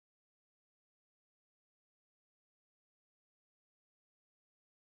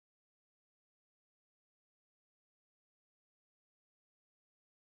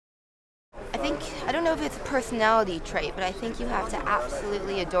I think, I don't know if it's a personality trait, but I think you have to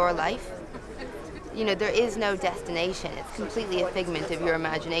absolutely adore life. You know, there is no destination. It's completely a figment of your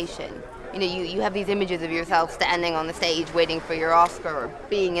imagination. You know, you have these images of yourself standing on the stage waiting for your Oscar or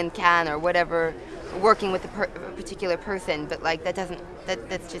being in Cannes or whatever, working with a particular person, but like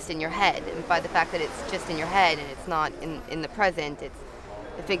that's just in your head. And by the fact that it's just in your head and it's not in the present, it's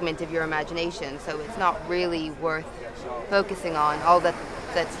a figment of your imagination. So it's not really worth focusing on. All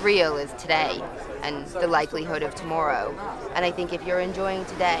that's real is today and the likelihood of tomorrow. And I think if you're enjoying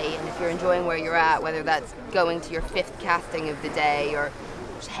today and if you're enjoying where you're at, whether that's going to your fifth casting of the day or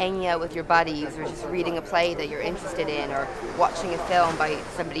just hanging out with your buddies or just reading a play that you're interested in or watching a film by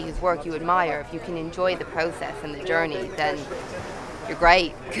somebody whose work you admire, if you can enjoy the process and the journey, then you're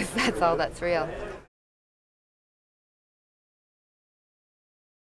great, because that's all that's real.